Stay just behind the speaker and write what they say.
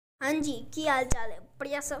हाँ जी, की हाल चाल है?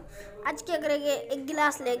 बढ़िया सब। आज क्या करेंगे, एक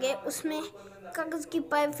गिलास लेके उसमें कागज़ की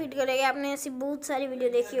पाइप फिट करेंगे। आपने ऐसी बहुत सारी वीडियो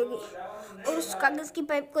देखी होगी। और उस कागज़ की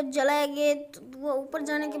पाइप को जलाएंगे तो वो ऊपर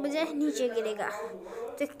जाने के बजाय नीचे गिरेगा।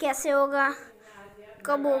 तो कैसे होगा,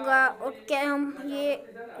 कब होगा और क्या, हम ये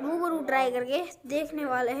रूबरू ट्राई करके देखने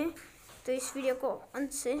वाले हैं। तो इस वीडियो को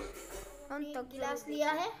अंत तक गिलास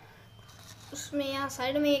लिया है, उसमें यहाँ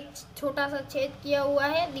साइड में एक छोटा सा छेद किया हुआ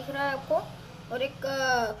है, दिख रहा है आपको। और एक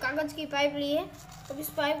कागज़ की पाइप ली है। अब इस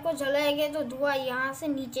पाइप को जलाएंगे तो धुआं यहाँ से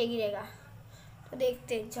नीचे गिरेगा। तो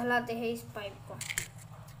देखते जलाते हैं इस पाइप को।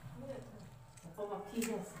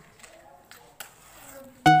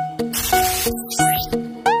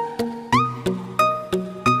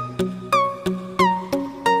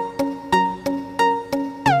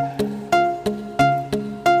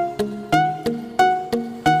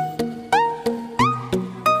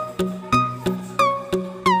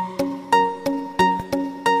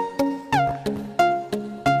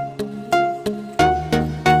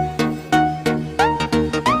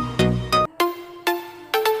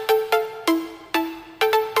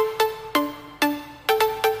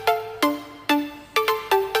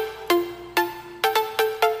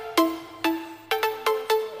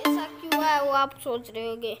 वो आप सोच रहे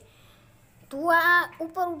होगे, धुआं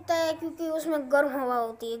ऊपर उठता है क्योंकि उसमें गर्म हवा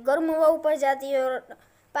होती है। गर्म हवा ऊपर जाती है और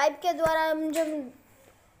पाइप के द्वारा हम जब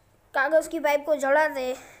कागज़ की पाइप को जलाते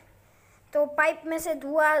हैं तो पाइप में से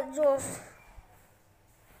धुआं जो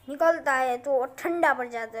निकलता है तो ठंडा पड़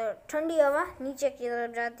जाता है। ठंडी हवा नीचे की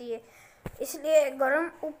तरफ जाती है, इसलिए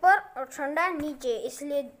गर्म ऊपर और ठंडा नीचे।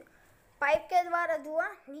 इसलिए पाइप के द्वारा धुआं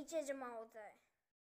नीचे जमा होता है।